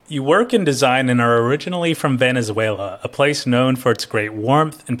You work in design and are originally from Venezuela, a place known for its great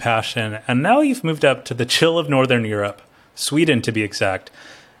warmth and passion, and now you've moved up to the chill of Northern Europe, Sweden to be exact.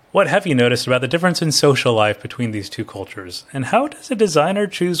 What have you noticed about the difference in social life between these two cultures? And how does a designer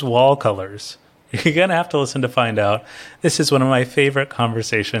choose wall colors? You're going to have to listen to find out. This is one of my favorite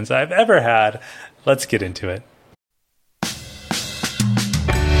conversations I've ever had. Let's get into it.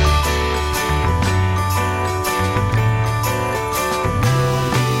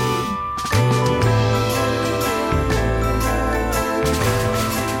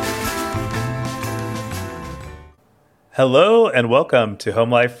 Hello and welcome to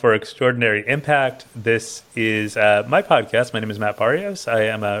Home Life for Extraordinary Impact. This is my podcast. My name is Matt Barrios. I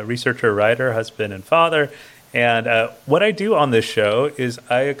am a researcher, writer, husband, and father. And what I do on this show is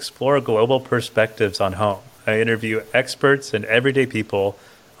I explore global perspectives on home. I interview experts and everyday people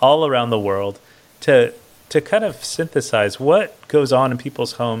all around the world to kind of synthesize what goes on in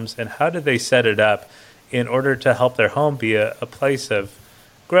people's homes and how do they set it up in order to help their home be a place of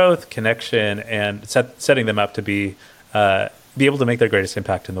growth, connection, and setting them up to be able to make their greatest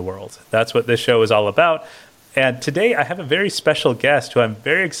impact in the world. That's what this show is all about. And today I have a very special guest who I'm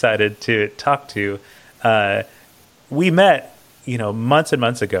very excited to talk to. We met, months and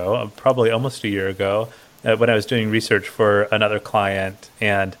months ago, probably almost a year ago, when I was doing research for another client.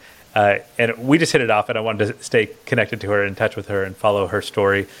 And we just hit it off, and I wanted to stay connected to her, in touch with her, and follow her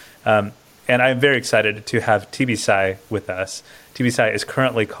story. And I'm very excited to have Tibisay with us. Tibisay is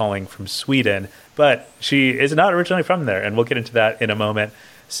currently calling from Sweden, but she is not originally from there, and we'll get into that in a moment.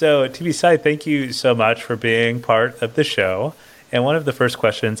 So, Tibisay, thank you so much for being part of the show. And one of the first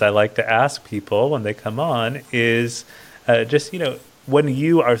questions I like to ask people when they come on is when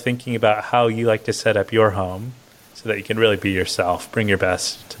you are thinking about how you like to set up your home so that you can really be yourself, bring your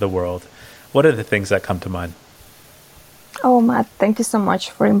best to the world, what are the things that come to mind? Oh, Matt, thank you so much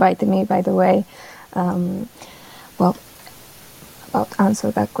for inviting me, by the way. About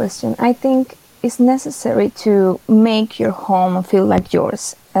answer that question, I think it's necessary to make your home feel like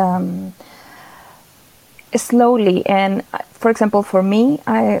yours slowly. And for example, for me,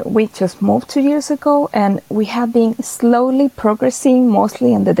 we just moved 2 years ago, and we have been slowly progressing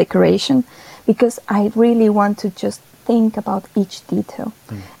mostly in the decoration because I really want to just think about each detail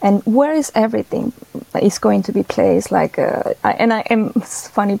and where is everything is going to be placed. It's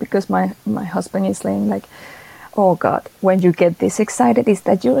funny because my husband is saying like, oh God, when you get this excited is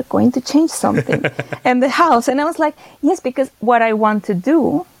that you're going to change something in the house. And I was like, yes, because what I want to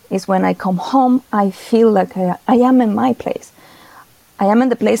do is when I come home, I feel like I am in my place. I am in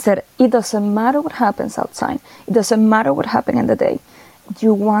the place that it doesn't matter what happens outside. It doesn't matter what happens in the day.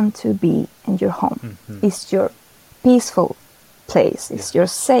 You want to be in your home. Mm-hmm. It's your peaceful place. It's your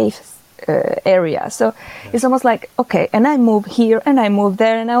safe area. So it's almost like, okay, and I move here and I move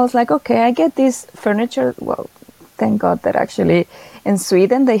there. And I was like, okay, I get this furniture. Well, thank God that actually in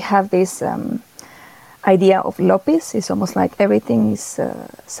Sweden they have this idea of loppis. It's almost like everything is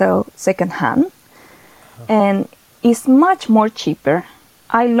so secondhand, and it's much more cheaper.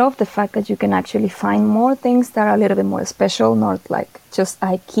 I love the fact that you can actually find more things that are a little bit more special, not like just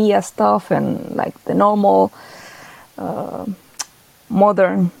IKEA stuff and like the normal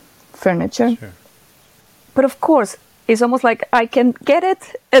modern furniture. Sure. But of course, it's almost like I can get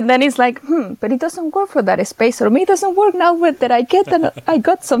it, and then it's like, but it doesn't work for that space, or me, it doesn't work now with that I get, and I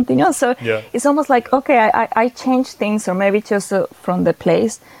got something else. So It's almost like, okay, I change things, or maybe just from the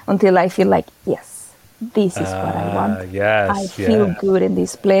place until I feel like, yes, this is what I want. Yes, I feel good in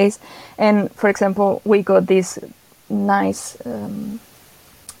this place. And for example, we got this nice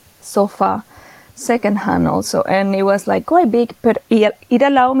sofa secondhand also, and it was like quite big, but it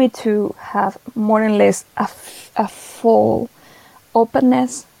allowed me to have more or less a full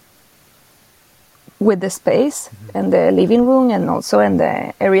openness with the space and the living room, and also in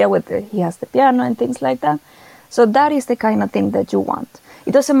the area where he has the piano and things like that. So that is the kind of thing that you want.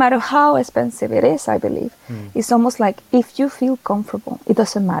 It doesn't matter how expensive it is, I believe. It's almost like if you feel comfortable, it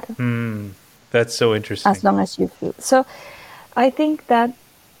doesn't matter. That's so interesting. As long as you feel. So I think that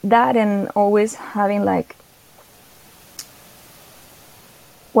and always having like,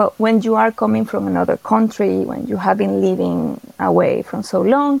 well, when you are coming from another country, when you have been living away from so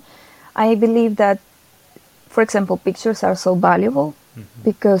long, I believe that, for example, pictures are so valuable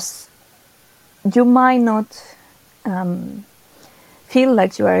because you might not feel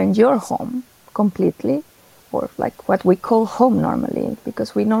like you are in your home completely, or like what we call home normally,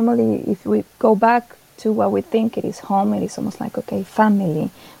 because we normally, if we go back to what we think it is home, it is almost like, okay, family,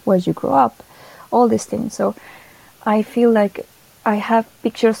 where you grow up, all these things. So I feel like I have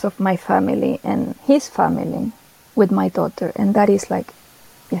pictures of my family and his family with my daughter, and that is like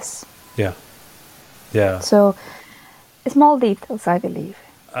Yes. Yeah. Yeah. So small details, I believe.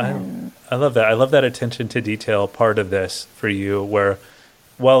 I love that. I love that attention to detail part of this for you, where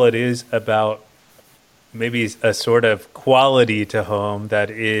while it is about maybe a sort of quality to home that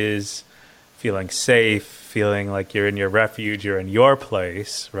is feeling safe, feeling like you're in your refuge, you're in your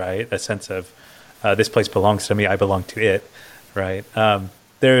place, right? A sense of this place belongs to me, I belong to it, right?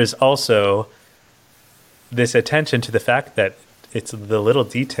 There is also this attention to the fact that it's the little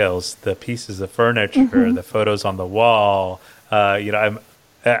details, the pieces of furniture, the photos on the wall.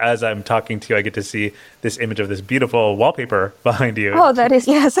 As I'm talking to you, I get to see this image of this beautiful wallpaper behind you. Oh, that is,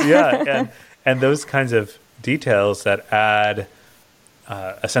 yes. Yeah, and those kinds of details that add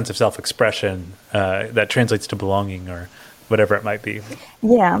a sense of self-expression that translates to belonging or whatever it might be.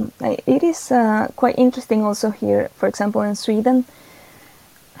 Yeah, it is quite interesting also here, for example, in Sweden,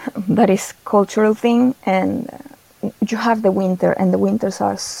 that is cultural thing, and you have the winter, and the winters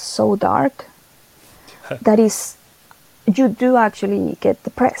are so dark. That is, you do actually get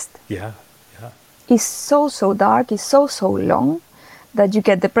depressed. Yeah, yeah. It's so dark, it's so long that you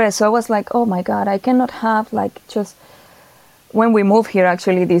get depressed. So I was like, oh my God, I cannot have like just, when we moved here,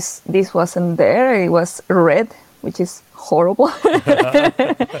 actually this wasn't there, it was red, which is horrible.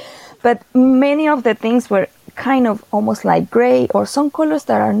 But many of the things were kind of almost like gray, or some colors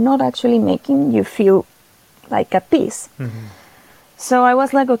that are not actually making you feel like at peace. So I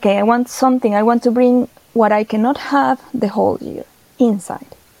was like, okay, I want something, I want to bring what I cannot have the whole year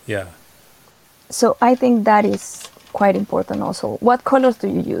inside. Yeah. So I think that is quite important also. What colors do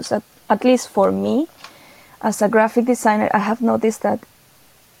you use? At least for me, as a graphic designer, I have noticed that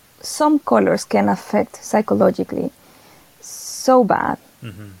some colors can affect psychologically so bad.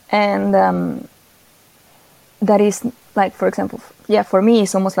 And that is like, for example, for me,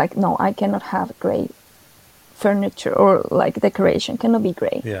 it's almost like, no, I cannot have gray furniture or like decoration, cannot be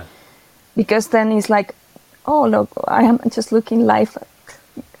gray. Yeah. Because then it's like, oh, look, I am just looking life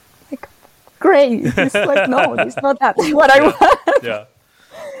like gray. It's like, no, it's not that what I want. Yeah.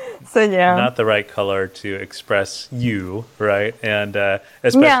 So, yeah. Not the right color to express you, right? And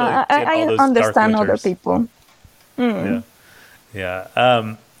especially I all those understand dark other winters. people.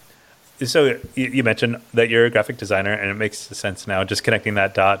 Yeah. So you mentioned that you're a graphic designer, and it makes sense now, just connecting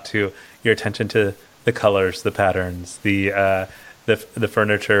that dot to your attention to the colors, the patterns, the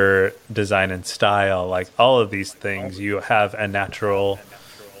furniture design and style, like all of these things. You have a natural,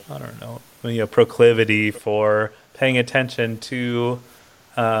 I don't know, proclivity for paying attention to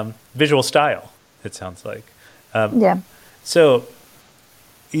visual style, it sounds like. So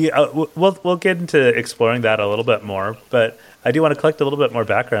we'll get into exploring that a little bit more, but I do want to collect a little bit more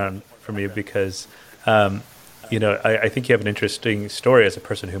background from you because, I think you have an interesting story as a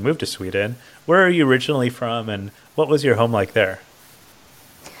person who moved to Sweden. Where are you originally from, and what was your home like there?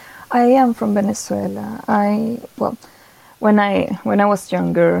 I am from Venezuela. When I was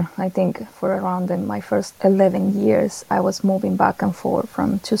younger, I think for around my first 11 years, I was moving back and forth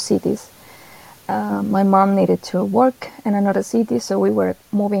from two cities. My mom needed to work in another city, so we were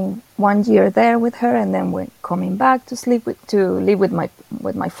moving 1 year there with her, and then we're coming back to live with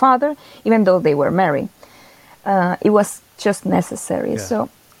my father, even though they were married. It was just necessary. Yeah. So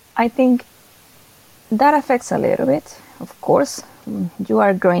I think that affects a little bit. Of course, you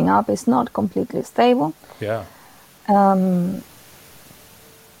are growing up; it's not completely stable. Yeah.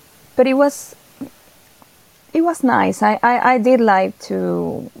 But it was nice. I did like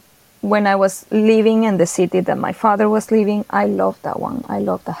to. When I was living in the city that my father was living, I loved that one. I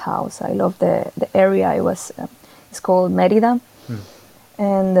loved the house. I loved the area. It's called Merida.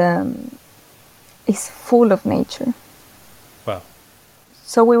 And it's full of nature. Wow.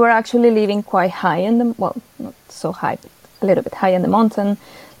 So we were actually living quite high not so high, but a little bit high in the mountain,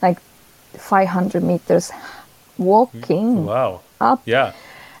 like 500 meters walking up. Yeah.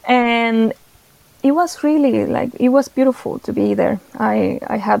 And it was really it was beautiful to be there. I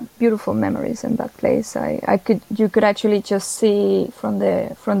had beautiful memories in that place. You could actually just see from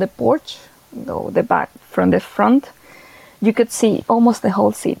the porch, the back, from the front, you could see almost the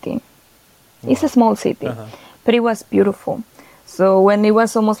whole city. Wow. It's a small city, but it was beautiful. So when it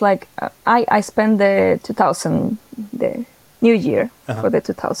was almost like, I spent the 2000, the New Year for the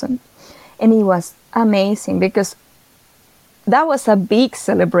 2000, and it was amazing because that was a big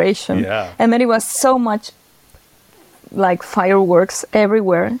celebration. Yeah. And then it was so much like fireworks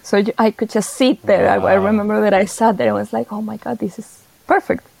everywhere. So I could just sit there. Wow. I remember that I sat there and was like, oh my God, this is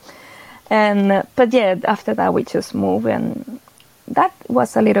perfect. And but yeah, after that we just moved, and that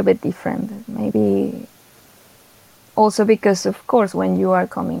was a little bit different. Maybe also because, of course, when you are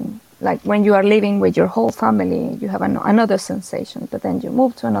coming like when you are living with your whole family, you have another sensation, but then you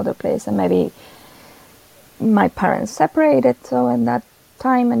move to another place, and maybe my parents separated, so in that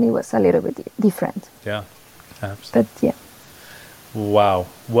time, and it was a little bit different. Yeah, absolutely. But yeah. Wow,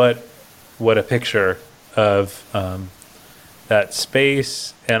 what a picture of that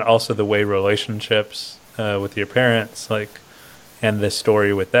space, and also the way relationships with your parents, like, and the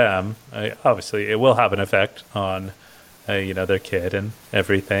story with them. Obviously, it will have an effect on their kid and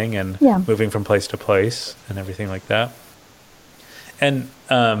everything, and moving from place to place and everything like that. And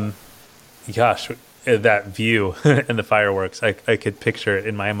gosh, that view and the fireworks, I could picture it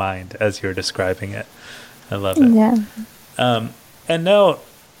in my mind as you're describing it. I love it. Yeah. And now,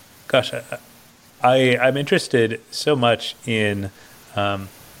 gosh, I'm interested so much in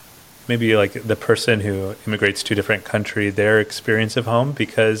maybe like the person who immigrates to a different country, their experience of home,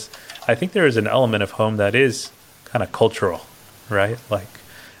 because I think there is an element of home that is kind of cultural, right? Like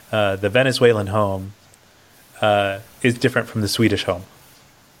the Venezuelan home is different from the Swedish home.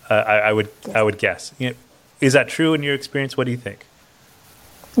 I would guess. Is that true in your experience? What do you think?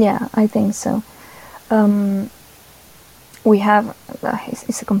 Yeah, I think so. We have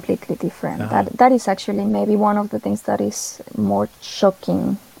it's completely different. That is actually maybe one of the things that is more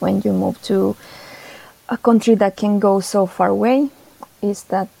shocking when you move to a country that can go so far away, is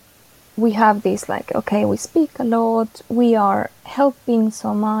that we have this like, okay, we speak a lot, we are helping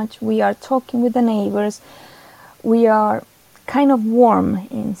so much, we are talking with the neighbors, we are kind of warm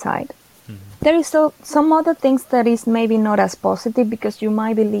inside. There is some other things that is maybe not as positive, because you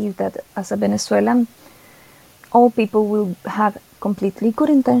might believe that as a Venezuelan, all people will have completely good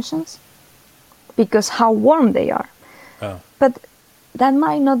intentions because how warm they are. But that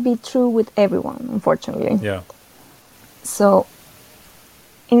might not be true with everyone, unfortunately. Yeah. So,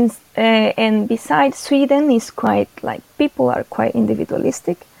 and besides, Sweden is quite like, people are quite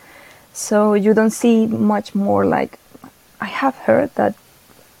individualistic. So you don't see much more like, I have heard that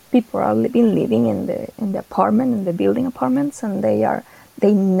people are living in the apartment, in the building apartments, and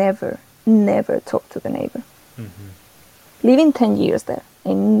they never talk to the neighbor. Living 10 years there,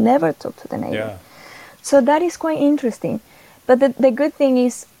 they never talk to the neighbor. Yeah. So that is quite interesting. But the good thing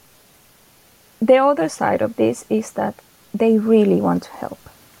is, the other side of this is that they really want to help.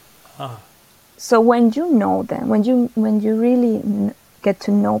 So when you know them, when you really get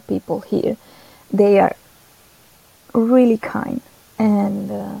to know people here, they are really kind,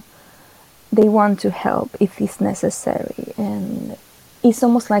 and they want to help if it's necessary, and it's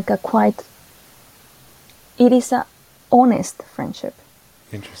almost like it is a honest friendship.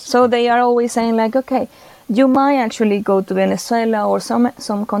 Interesting. So they are always saying like, okay, you might actually go to Venezuela or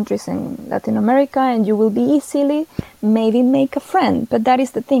some countries in Latin America, and you will be easily maybe make a friend, but that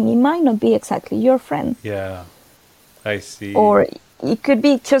is the thing, it might not be exactly your friend. Yeah, I see. Or it could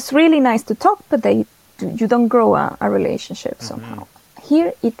be just really nice to talk, but you don't grow a relationship somehow.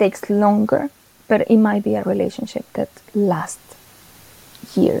 Here it takes longer, but it might be a relationship that lasts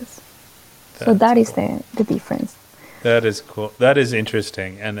years. So that is the difference. That is cool. That is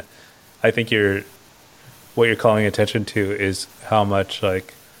interesting. And I think what you're calling attention to is how much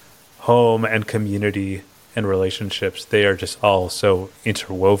like home and community and relationships, they are just all so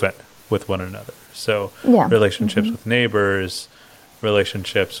interwoven with one another. So relationships with neighbors,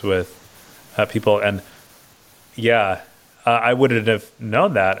 relationships with people. And I wouldn't have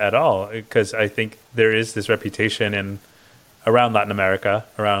known that at all, because I think there is this reputation around Latin America,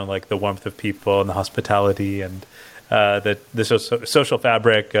 around like the warmth of people and the hospitality and the social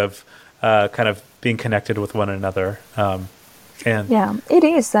fabric of kind of being connected with one another. And yeah, it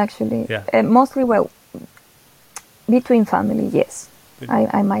is actually mostly between family. Yes,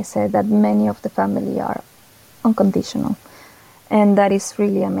 I might say that many of the family are unconditional, and that is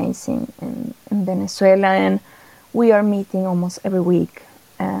really amazing in Venezuela. And we are meeting almost every week.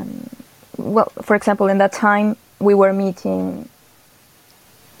 Well, for example, in that time we were meeting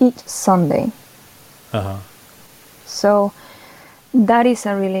each Sunday. So that is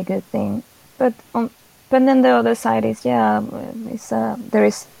a really good thing. But then the other side is there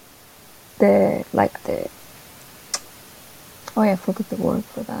is I forgot the word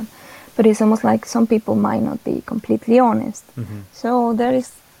for that. But it's almost like some people might not be completely honest. So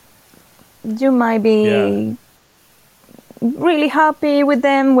you might be really happy with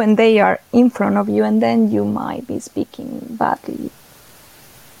them when they are in front of you, and then you might be speaking badly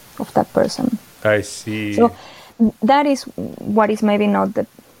of that person. I see. So that is what is maybe not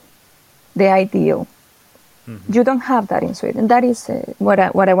the ideal. You don't have that in Sweden. That is what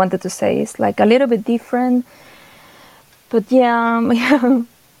I wanted to say. It's like a little bit different. But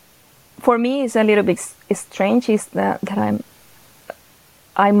for me it's a little bit strange is that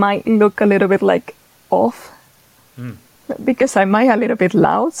I might look a little bit like off because I might a little bit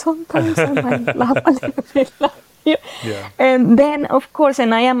loud sometimes. I might laugh a little bit loud. Yeah. And then, of course,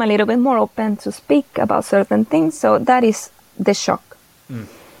 and I am a little bit more open to speak about certain things. So that is the shock.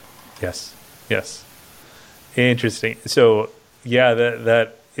 Yes. Yes. Interesting. So, yeah,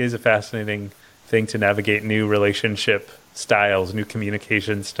 that is a fascinating thing to navigate new relationship styles, new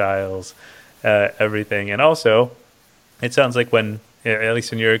communication styles, everything. And also, it sounds like when, at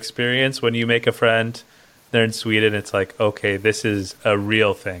least in your experience, when you make a friend, they're in Sweden, it's like, okay, this is a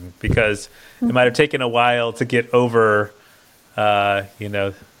real thing, because it might have taken a while to get over, an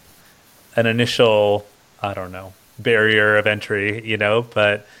initial, I don't know, barrier of entry,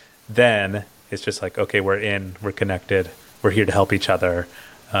 but then it's just like, okay, we're connected, we're here to help each other,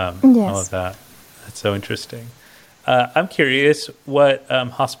 all of that. That's so interesting. I'm curious what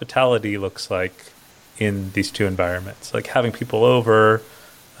hospitality looks like in these two environments, like having people over.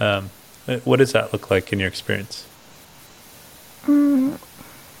 What does that look like in your experience?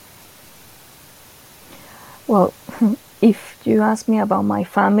 Well, if you ask me about my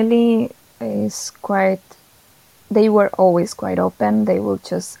family, they were always quite open. They will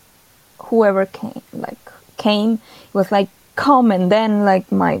just, whoever came, it was like, come, and then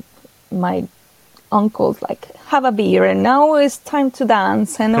like my uncles like, have a beer, and now it's time to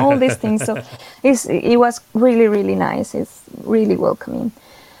dance, and all these things. So it was really, really nice. It's really welcoming.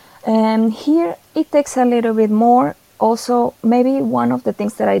 And here it takes a little bit more. Also, maybe one of the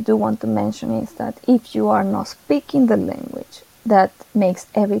things that I do want to mention is that if you are not speaking the language, that makes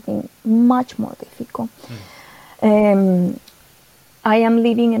everything much more difficult. I am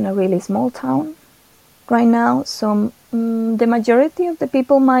living in a really small town right now, so the majority of the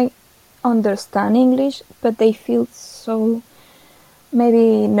people might understand English, but they feel so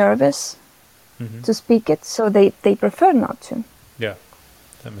maybe nervous to speak it, so they prefer not to. Yeah,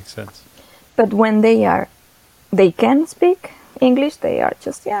 that makes sense. But when they can speak English, they are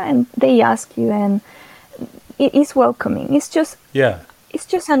just, and they ask you, and it is welcoming. It's just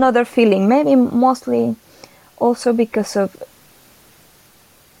another feeling, maybe mostly also because of,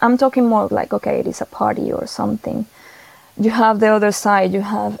 I'm talking more like, okay, it is a party or something. You have the other side, you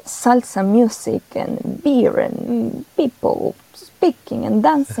have salsa music and beer and people speaking and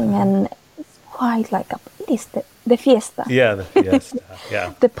dancing, and it's quite like it is the fiesta. Yeah, the fiesta,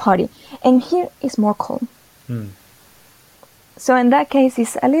 yeah. The party. And here is more calm. So in that case,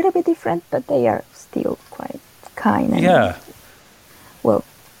 it's a little bit different, but they are still quite kind and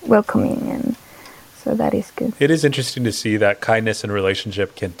welcoming, and so that is good. It is interesting to see that kindness in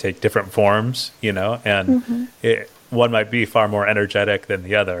relationship can take different forms, and one might be far more energetic than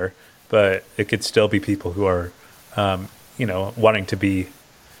the other, but it could still be people who are, wanting to be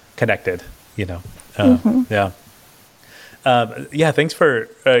connected, thanks for,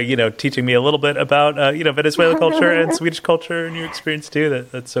 teaching me a little bit about, Venezuela culture and Swedish culture and your experience too.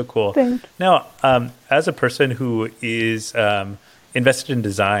 That's so cool. Thanks. Now, as a person who is invested in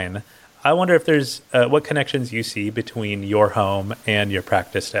design, I wonder if there's what connections you see between your home and your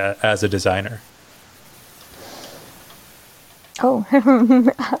practice as a designer. Oh,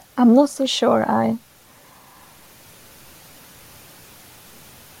 I'm not so sure.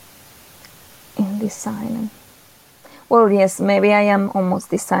 In design. Well, yes, maybe I am almost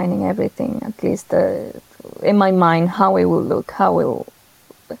designing everything, at least in my mind, how it will look,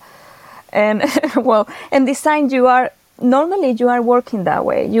 and in design normally you are working that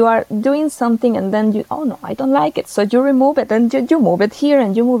way. You are doing something and then oh no, I don't like it. So you remove it and you move it here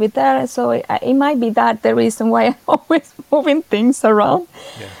and you move it there. So it might be that the reason why I'm always moving things around.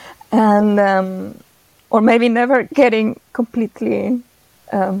 Yeah. And, or maybe never getting completely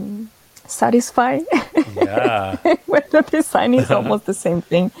satisfied. Yeah. When the design is almost the same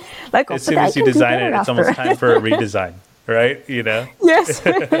thing. Like, as soon as you design it, it's almost time for a redesign, right? Yes.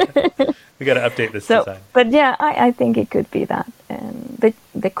 We got to update this design. But yeah, I think it could be that. And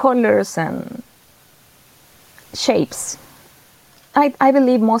the colors and shapes. I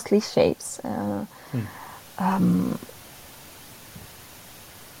believe mostly shapes. I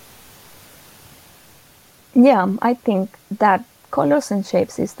think that colors and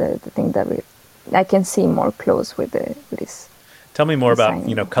shapes is the thing that I can see more close with this. Tell me more design.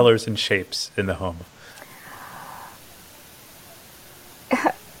 about colors and shapes in the home.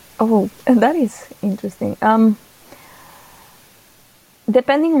 Oh, that is interesting.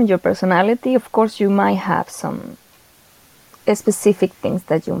 Depending on your personality, of course, you might have some specific things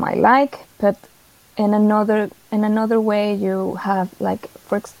that you might like, but in another way, you have like,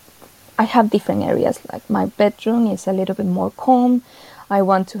 I have different areas. Like my bedroom is a little bit more calm. I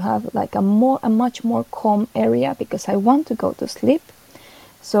want to have like a much more calm area because I want to go to sleep.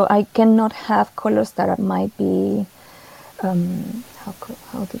 So I cannot have colors that might be, how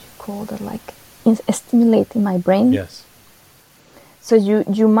do you call that, like stimulating my brain. Yes. So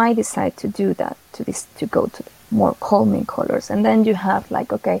you might decide to do that, to go to more calming colors. And then you have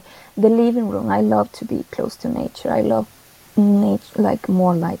like, okay, the living room, I love to be close to nature. I love nature, like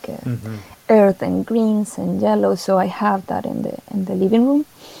more like earth and greens and yellow. So I have that in the living room.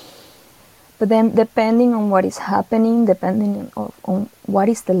 But then depending on what is happening, depending on what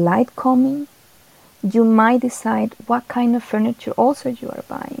is the light coming, you might decide what kind of furniture also you are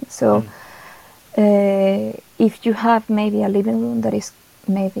buying. So if you have maybe a living room that is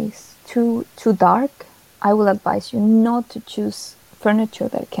maybe too dark, I will advise you not to choose furniture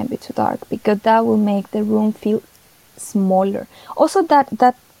that can be too dark, because that will make the room feel smaller. Also,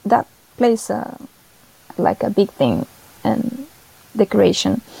 that plays like a big thing in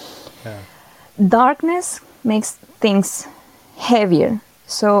decoration. Yeah. Darkness makes things heavier.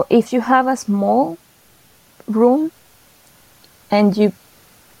 So if you have a small room and you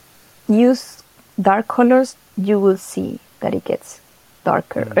use dark colors, you will see that it gets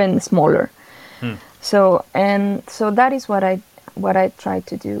darker and smaller. So that is what I try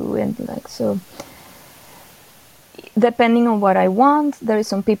to do. And like, so depending on what I want, there is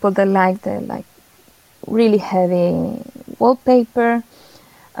some people that like the like really heavy wallpaper.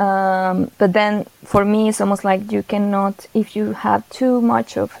 But then for me, it's almost like you cannot, if you have too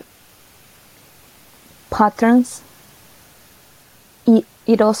much of patterns,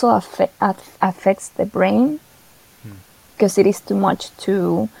 it also affects the brain, because it is too much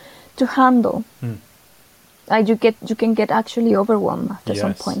to handle. You can get actually overwhelmed after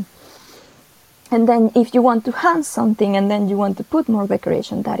some point. And then if you want to hang something and then you want to put more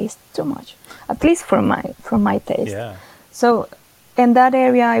decoration, that is too much, at least for my taste. Yeah. So in that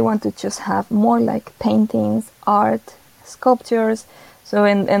area, I want to just have more like paintings, art, sculptures. So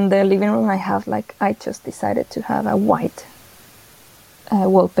in the living room, I just decided to have a white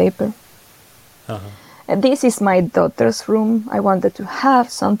wallpaper. And this is my daughter's room. I wanted to have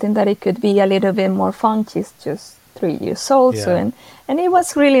something that it could be a little bit more fun. She's just 3 years old. Yeah. So and it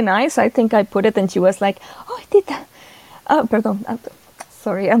was really nice. I think I put it and she was like, oh, I did that. Pardon.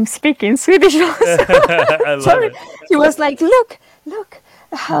 Sorry, I'm speaking Swedish. I love Sorry. it. She was like, look,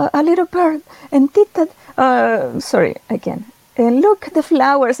 a little bird, and did that. Sorry, again. And look, the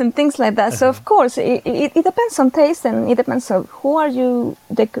flowers and things like that. So of course, it depends on taste, and it depends on who are you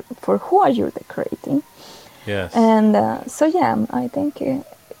decorating. Yes. And so yeah, I think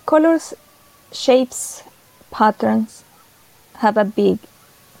colors, shapes, patterns have a big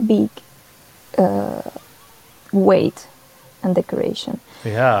weight and decoration.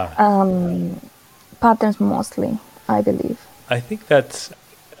 Yeah. Patterns mostly, I believe. I think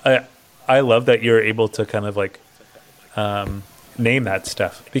I love that you're able to kind of like name that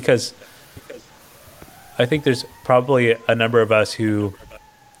stuff, because I think there's probably a number of us who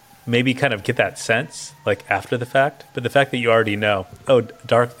maybe kind of get that sense like after the fact, but the fact that you already know, oh,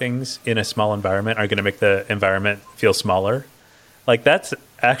 dark things in a small environment are going to make the environment feel smaller. Like that's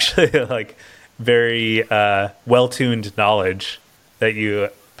actually like very well-tuned knowledge that you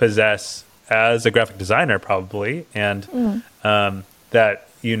possess as a graphic designer probably, and that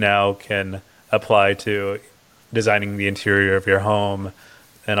you now can apply to designing the interior of your home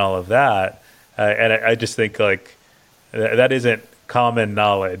and all of that. And I just think like that isn't common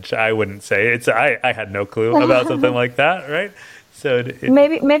knowledge. I wouldn't say I had no clue about something like that, right? So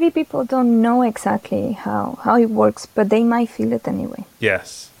maybe people don't know exactly how it works, but they might feel it anyway.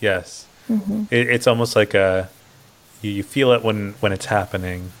 Yes. It's almost like you feel it when it's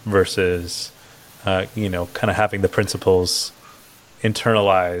happening versus kind of having the principles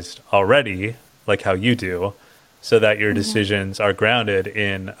internalized already, like how you do, so that your decisions are grounded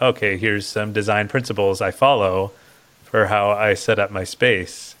in, okay, here's some design principles I follow for how I set up my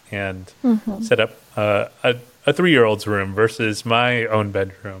space and set up a 3-year-old's room versus my own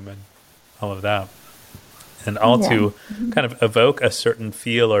bedroom and all of that. And all to kind of evoke a certain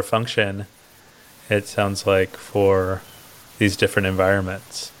feel or function, it sounds like, for these different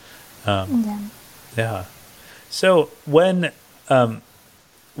environments. Yeah. So when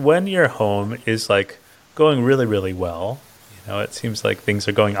your home is like going really, really well, it seems like things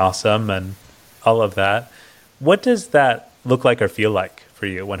are going awesome and all of that. What does that look like or feel like for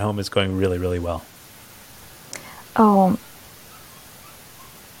you when home is going really, really well?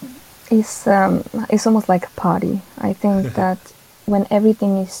 It's almost like a party. I think that when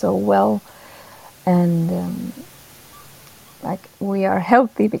everything is so well, and like we are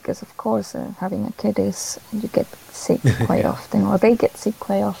healthy, because of course having a kid you get sick quite often, or they get sick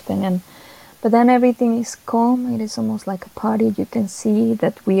quite often, But then everything is calm. It is almost like a party. You can see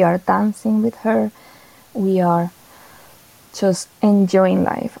that we are dancing with her. We are just enjoying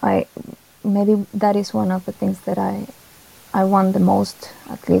life. Maybe that is one of the things that I want the most,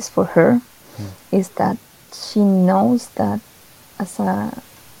 at least for her, is that she knows that as a,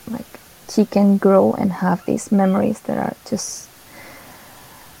 like, she can grow and have these memories that are just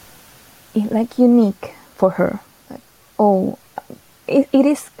like unique for her. Like, oh, it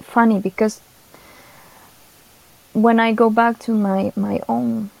is funny because when I go back to my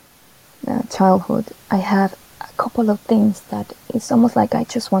own childhood, I have a couple of things that it's almost like I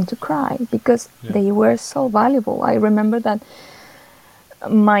just want to cry because they were so valuable. I remember that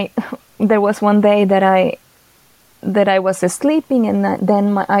there was one day that I was sleeping, and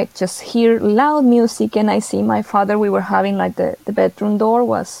then I just hear loud music, and I see my father. We were having like the bedroom door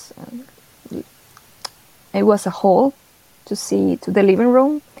was it was a hole to the living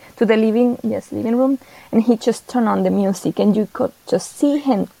room, living room, and he just turned on the music, and you could just see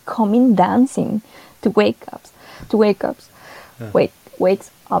him coming dancing to wakes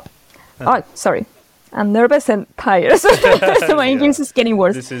up. Oh, sorry. I'm nervous and tired, so my English is getting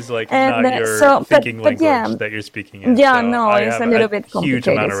worse. This is like not your thinking language that you're speaking in. Yeah, so no, I it's have a little bit complicated. Huge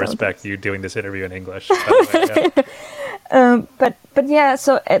amount of respect you doing this interview in English. By the way, but yeah,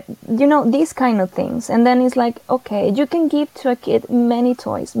 so these kind of things, and then it's like, okay, you can give to a kid many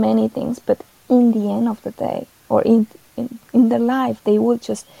toys, many things, but in the end of the day, or in their life, they will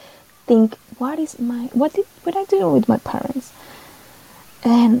just think, what I do with my parents?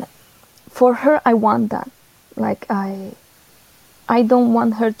 And for her, I want that. Like, I don't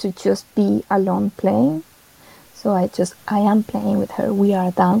want her to just be alone playing. So I am playing with her. We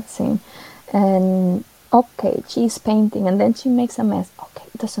are dancing. And okay, she's painting, and then she makes a mess. Okay,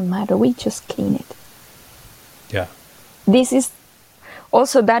 it doesn't matter. We just clean it. Yeah. This is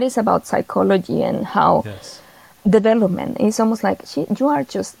also, that is about psychology and how development is almost like you are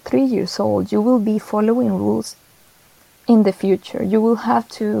just 3 years old. You will be following rules in the future. You will have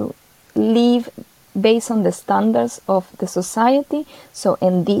to live based on the standards of the society. So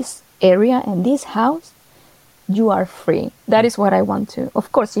in this area, in this house, you are free. That is what I want to.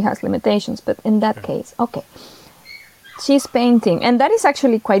 Of course, she has limitations, but in that case, okay, she's painting, and that is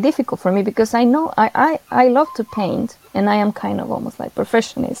actually quite difficult for me because I know I love to paint, and I am kind of almost like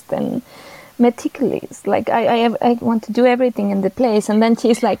perfectionist and meticulous. Like I want to do everything in the place, and then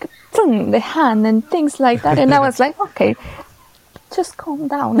she's like the hand and things like that, and I was like, okay, just calm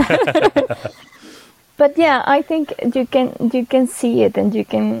down. But yeah, I think you can see it, and you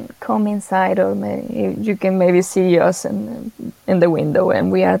can come inside, or you can maybe see us in the window,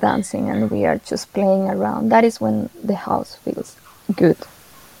 and we are dancing and we are just playing around. That is when the house feels good.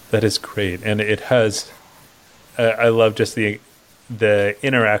 That is great, and it has. I love just the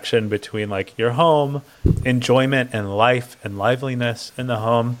interaction between like your home, enjoyment and life and liveliness in the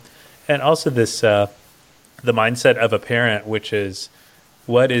home, and also this the mindset of a parent, which is,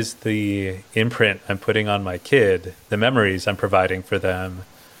 what is the imprint I'm putting on my kid, the memories I'm providing for them,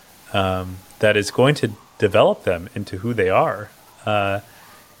 that is going to develop them into who they are.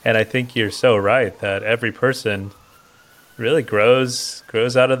 And I think you're so right that every person really grows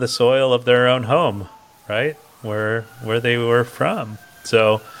out of the soil of their own home, right? Where they were from.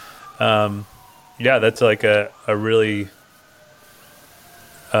 So, that's like a really,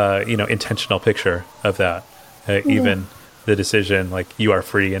 intentional picture of that. Even the decision, like, you are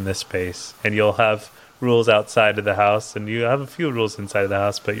free in this space, and you'll have rules outside of the house, and you have a few rules inside of the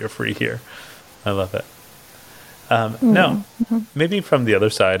house, but you're free here. I love it. Now, maybe from the other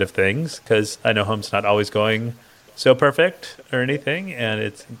side of things, because I know home's not always going so perfect or anything, and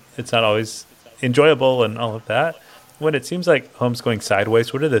it's not always enjoyable and all of that. When it seems like home's going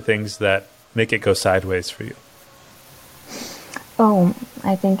sideways, what are the things that make it go sideways for you? Oh,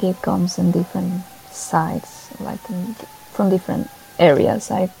 I think it comes in different sides, like from different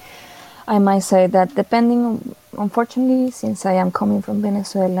areas. I might say that depending on, unfortunately, since I am coming from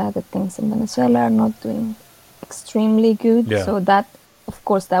Venezuela, the things in Venezuela are not doing extremely good. Yeah. So that, of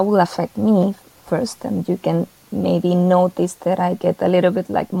course, that will affect me first, and you can maybe notice that I get a little bit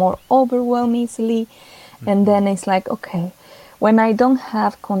like more overwhelmed easily. And then it's like, okay, when I don't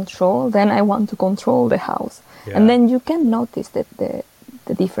have control, then I want to control the house. Yeah. And then you can notice that the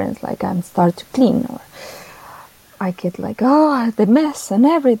difference, like I'm start to clean, or I get like, oh, the mess and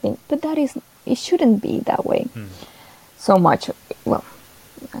everything. But it shouldn't be that way so much. Well,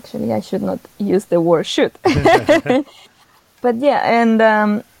 actually, I should not use the word should. But yeah,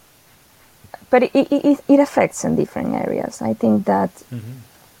 and but it affects in different areas. I think that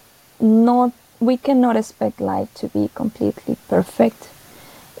we cannot expect life to be completely perfect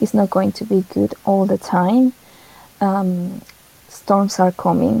It's not going to be good all the time. Storms are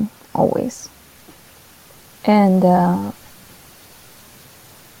coming always, and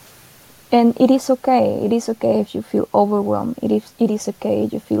it is okay. It is okay if you feel overwhelmed. It is okay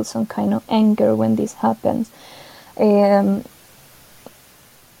if you feel some kind of anger when this happens.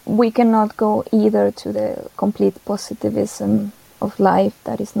 We cannot go either to the complete positivism of life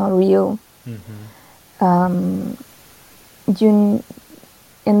that is not real.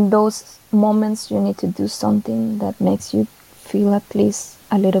 In those moments, you need to do something that makes you feel at least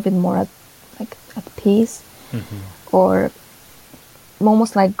a little bit more at peace, or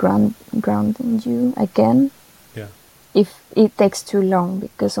almost like grounding you again. Yeah. If it takes too long,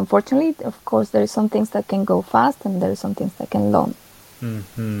 because unfortunately, of course, there are some things that can go fast, and there are some things that can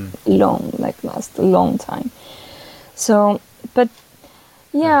last a long time. So, but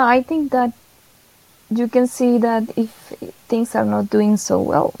yeah, I think that you can see that if things are not doing so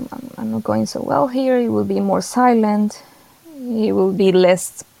well, are not going so well here, it will be more silent. It will be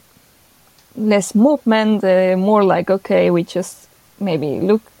less movement, more like, okay, we just maybe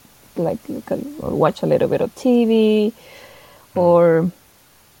look or watch a little bit of TV, or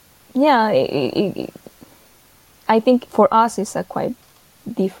yeah, I think for us it's a quite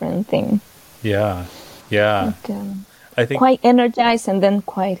different thing. Yeah. Like, I think quite energized, and then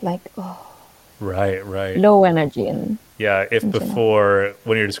quite like right. low energy. And yeah, if before,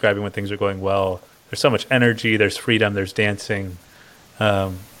 when you're describing when things are going well, there's so much energy, there's freedom, there's dancing,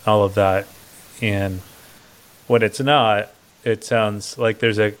 all of that, and when it's not, it sounds like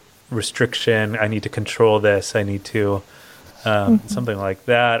there's a restriction. I need to control this. I need to something like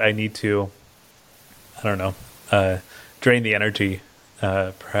that. I need to, I don't know, drain the energy,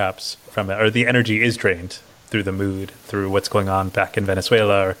 perhaps, from it, or the energy is drained through the mood, through what's going on back in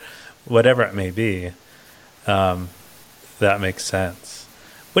Venezuela, or whatever it may be. That makes sense.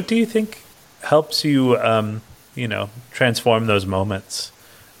 What do you think helps you, transform those moments,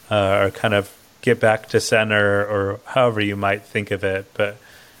 or kind of get back to center, or however you might think of it? But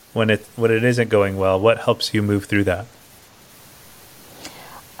when it isn't going well, what helps you move through that?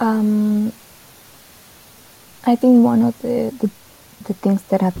 I think one of the things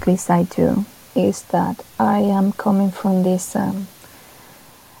that at least I do is that I am coming from this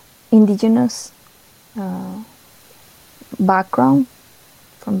indigenous background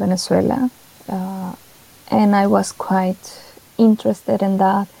from Venezuela, and I was quite interested in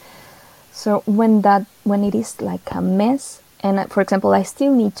that. So when it is like a mess, and for example, I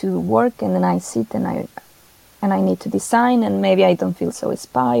still need to work, and then I sit and I need to design, and maybe I don't feel so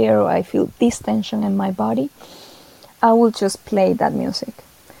inspired, or I feel this tension in my body, I will just play that music.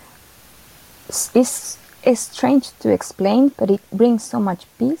 It's strange to explain, but it brings so much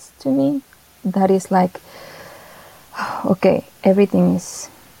peace to me that is like, okay, it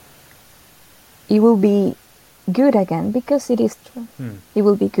will be good again, because it is true. It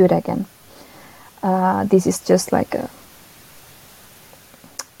will be good again. This is just like a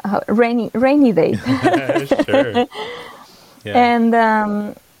rainy day. Sure. Yeah.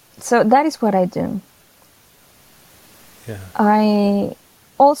 And so that is what I do. Yeah.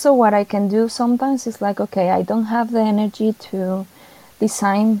 Also, what I can do sometimes is like, okay, I don't have the energy to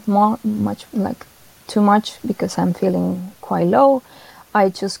design too much because I'm feeling quite low. I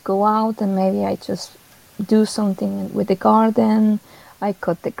just go out and maybe I just do something with the garden. I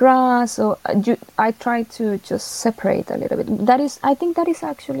cut the grass, or I try to just separate a little bit. I think that is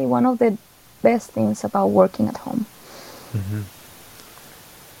actually one of the best things about working at home.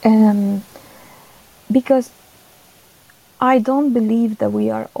 Because I don't believe that we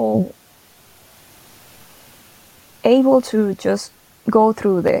are all able to just go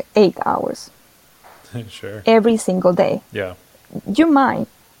through the 8 hours Sure. every single day. Yeah. You might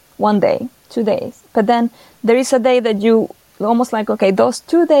 1 day, 2 days, but then there is a day that you almost like, okay, those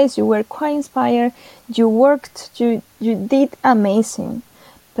 2 days you were quite inspired, you worked, you did amazing,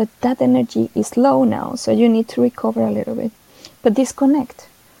 but that energy is low now, so you need to recover a little bit, but disconnect.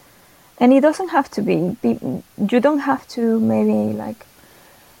 And it doesn't have to be you don't have to maybe like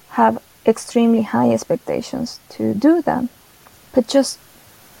have extremely high expectations to do that, but just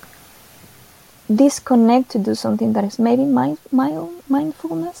disconnect to do something that is maybe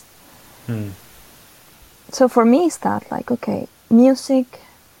mindfulness. So for me, it's that, like, okay, music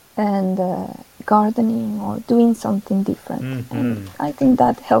and gardening, or doing something different. And I think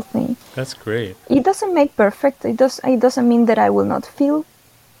that helped me. That's great. It doesn't make perfect. It doesn't mean that I will not feel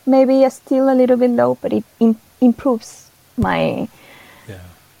maybe still a little bit low, but it improves my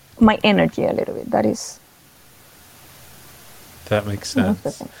energy a little bit. That makes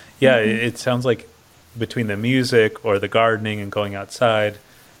sense. Yeah, it sounds like between the music or the gardening and going outside,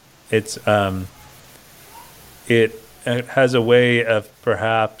 it's it has a way of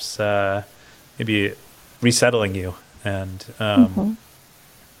perhaps maybe resettling you, and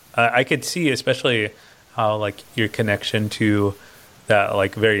I could see especially how like your connection to that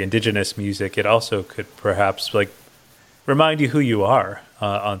like very indigenous music, it also could perhaps like remind you who you are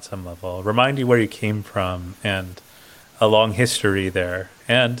on some level, remind you where you came from, and a long history there.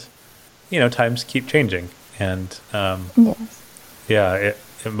 And times keep changing, and Yes. yeah,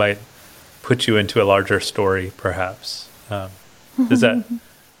 it might put you into a larger story, perhaps. Does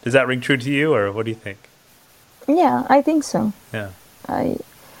that ring true to you, or what do you think? Yeah, I think so. Yeah. I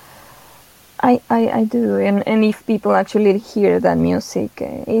I do, and if people actually hear that music,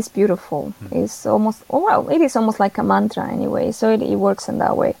 it's beautiful. It's almost, oh, well, it is almost like a mantra anyway. So it works in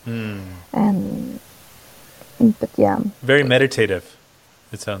that way. And but yeah, Very meditative,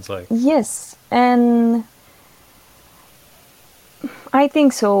 it sounds like. yes, and I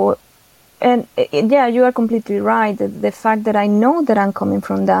think so. And yeah, you are completely right. The fact that I know that I'm coming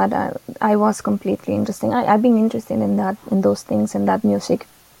from that, I was completely interesting. I've been interested in that, in those things, and that music,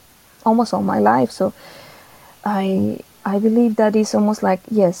 almost all my life. So I believe that it's almost like,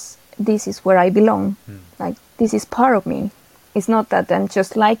 yes, this is where I belong. Like, this is part of me. It's not that I'm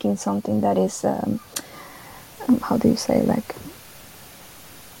just liking something that is, how do you say, like,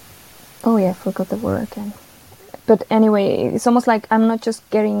 oh yeah, I forgot the word again. But anyway, it's almost like I'm not just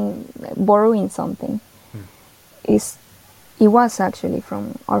borrowing something. It was actually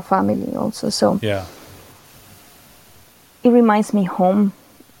from our family also. So Yeah. it reminds me home.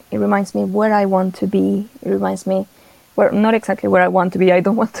 It reminds me where I want to be. It reminds me not exactly where I want to be. I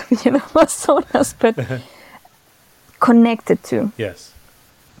don't want to be in Amazonas, but connected to. Yes.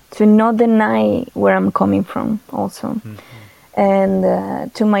 To not deny where I'm coming from also. And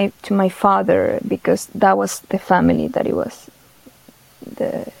to my father, because that was the family that it was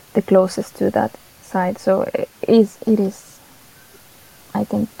the closest to that side. So it is I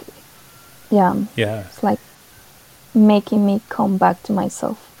think, yeah, Yeah. it's like making me come back to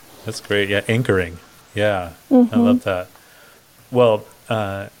myself. That's great. Yeah, anchoring. Yeah, I love that. Well,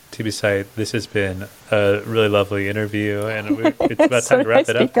 Tibisay, this has been a really lovely interview, and it's about time to wrap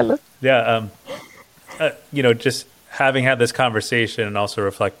it up. Yeah, just having had this conversation and also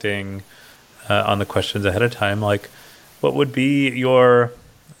reflecting on the questions ahead of time, like, what would be your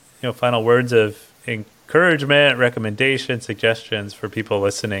final words of encouragement, recommendation, suggestions for people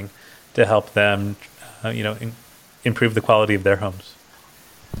listening to help them, improve the quality of their homes?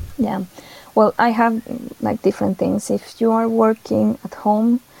 Yeah, well, I have like different things. If you are working at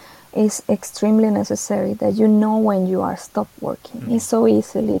home, it's extremely necessary that you know when you are stopped working. It's so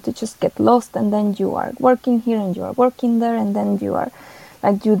easily to just get lost, and then you are working here and you are working there, and then you are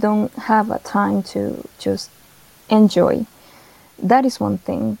like, you don't have a time to just enjoy. That is one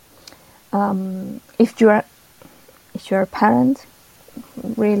thing. If you are a parent,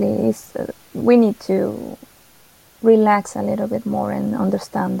 really we need to relax a little bit more and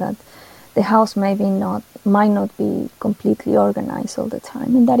understand that the house might not be completely organized all the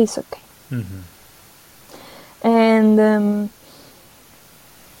time, and that is okay. And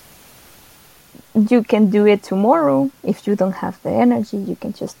you can do it tomorrow. If you don't have the energy, you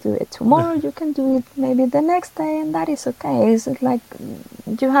can just do it tomorrow. You can do it maybe the next day, and that is okay. It's like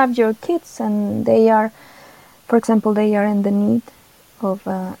you have your kids, and they are, for example, they are in the need of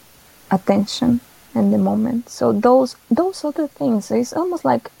attention in the moment. So those other things, it's almost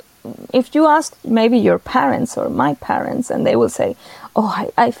like, if you ask maybe your parents or my parents, and they will say, oh,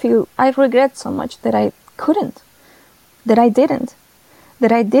 I regret so much that I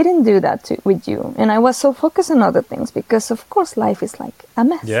didn't do that with you, and I was so focused on other things, because of course life is like a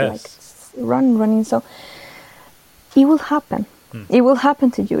mess. Yes. Like it's running. So it will happen. It will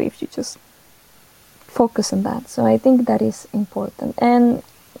happen to you if you just focus on that. So I think that is important. And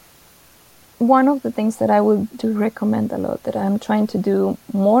one of the things that I would recommend a lot, that I'm trying to do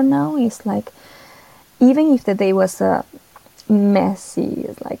more now, is like, even if the day was messy,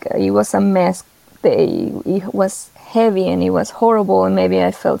 like it was a mess day, it was heavy and it was horrible, and maybe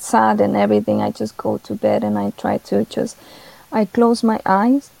I felt sad and everything, I just go to bed and I try to I close my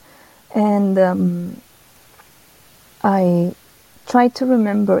eyes, and I try to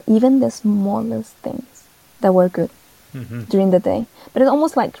remember even the smallest things that were good during the day, but it's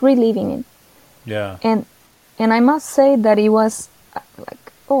almost like reliving it. Yeah. And I must say that it was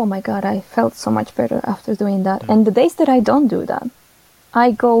like, oh my God, I felt so much better after doing that. And the days that I don't do that, I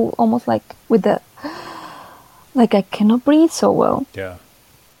go almost like with like I cannot breathe so well. Yeah.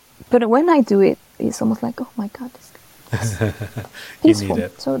 But when I do it, it's almost like, oh my God, it's peaceful. You need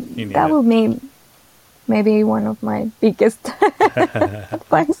it. So you need that it. will be maybe one of my biggest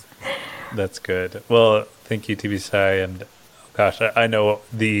advice. That's good. Well, thank you, Tibisay. And gosh, I know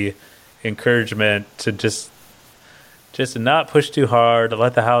the encouragement to just not push too hard,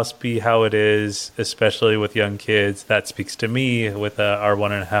 let the house be how it is, especially with young kids. That speaks to me with our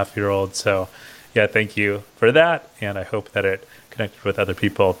 1.5-year-old. So, yeah, thank you for that. And I hope that it connected with other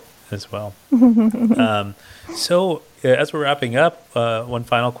people as well. So, as we're wrapping up, one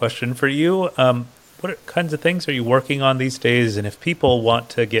final question for you. What kinds of things are you working on these days? And if people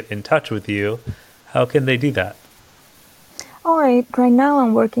want to get in touch with you, how can they do that? All right. Right now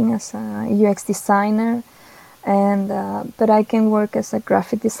I'm working as a UX designer, and but I can work as a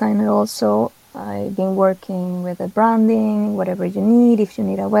graphic designer also. I've been working with the branding, whatever you need. If you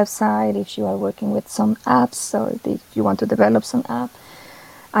need a website, if you are working with some apps, or if you want to develop some app,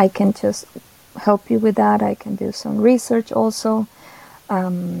 I can just help you with that. I can do some research also.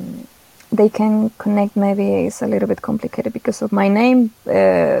 They can connect. Maybe it's a little bit complicated because of my name.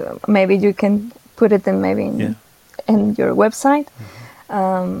 Maybe you can put it in in your website,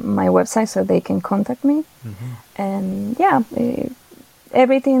 my website, so they can contact me. And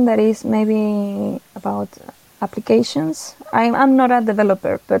everything that is maybe about applications. I'm not a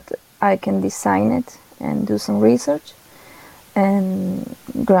developer, but I can design it and do some research and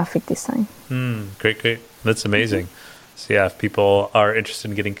graphic design. Great. That's amazing. So yeah, if people are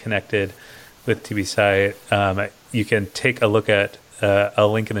interested in getting connected with Tibisay, you can take a look at a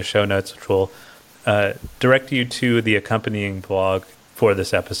link in the show notes, which will direct you to the accompanying blog for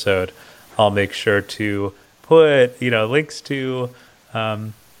this episode. I'll make sure to put links to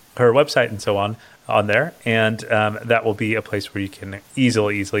her website and so on there, and that will be a place where you can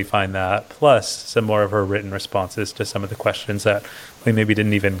easily find that, plus some more of her written responses to some of the questions that we maybe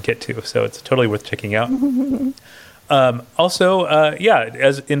didn't even get to. So it's totally worth checking out.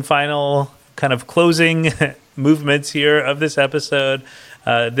 As in final kind of closing movements here of this episode,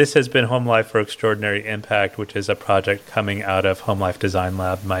 this has been Home Life for Extraordinary Impact, which is a project coming out of Home Life Design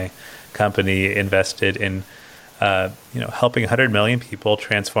Lab. My company invested in helping 100 million people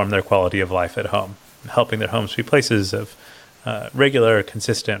transform their quality of life at home, helping their homes be places of regular,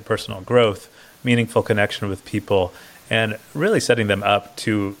 consistent personal growth, meaningful connection with people, and really setting them up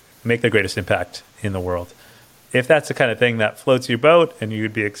to make the greatest impact in the world. If that's the kind of thing that floats your boat and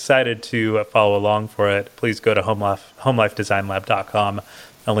you'd be excited to follow along for it, please go to homelifedesignlab.com,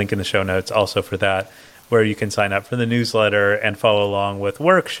 a link in the show notes also for that, where you can sign up for the newsletter and follow along with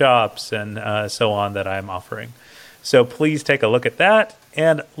workshops and so on that I'm offering. So please take a look at that.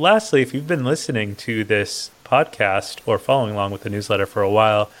 And lastly, if you've been listening to this podcast or following along with the newsletter for a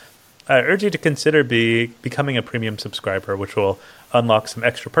while, I urge you to consider becoming a premium subscriber, which will unlock some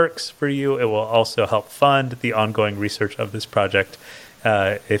extra perks for you. It will also help fund the ongoing research of this project.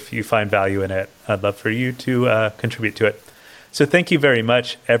 If you find value in it, I'd love for you to contribute to it. So thank you very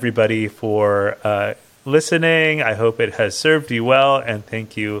much, everybody, for listening. I hope it has served you well. And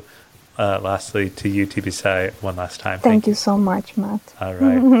thank you, lastly, to you, Tibisay, one last time. Thank you so much, Matt. All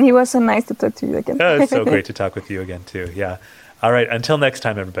right. It was so nice to talk to you again. Oh, it's so great to talk with you again, too. Yeah. All right. Until next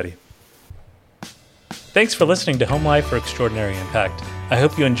time, everybody. Thanks for listening to Home Life for Extraordinary Impact. I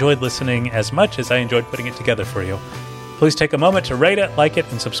hope you enjoyed listening as much as I enjoyed putting it together for you. Please take a moment to rate it, like it,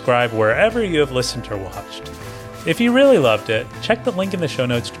 and subscribe wherever you have listened or watched. If you really loved it, check the link in the show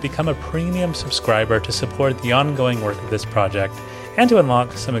notes to become a premium subscriber to support the ongoing work of this project and to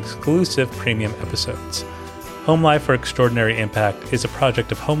unlock some exclusive premium episodes. Home Life for Extraordinary Impact is a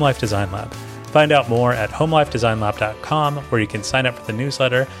project of Home Life Design Lab. Find out more at homelifedesignlab.com, where you can sign up for the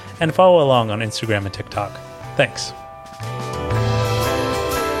newsletter and follow along on Instagram and TikTok. Thanks.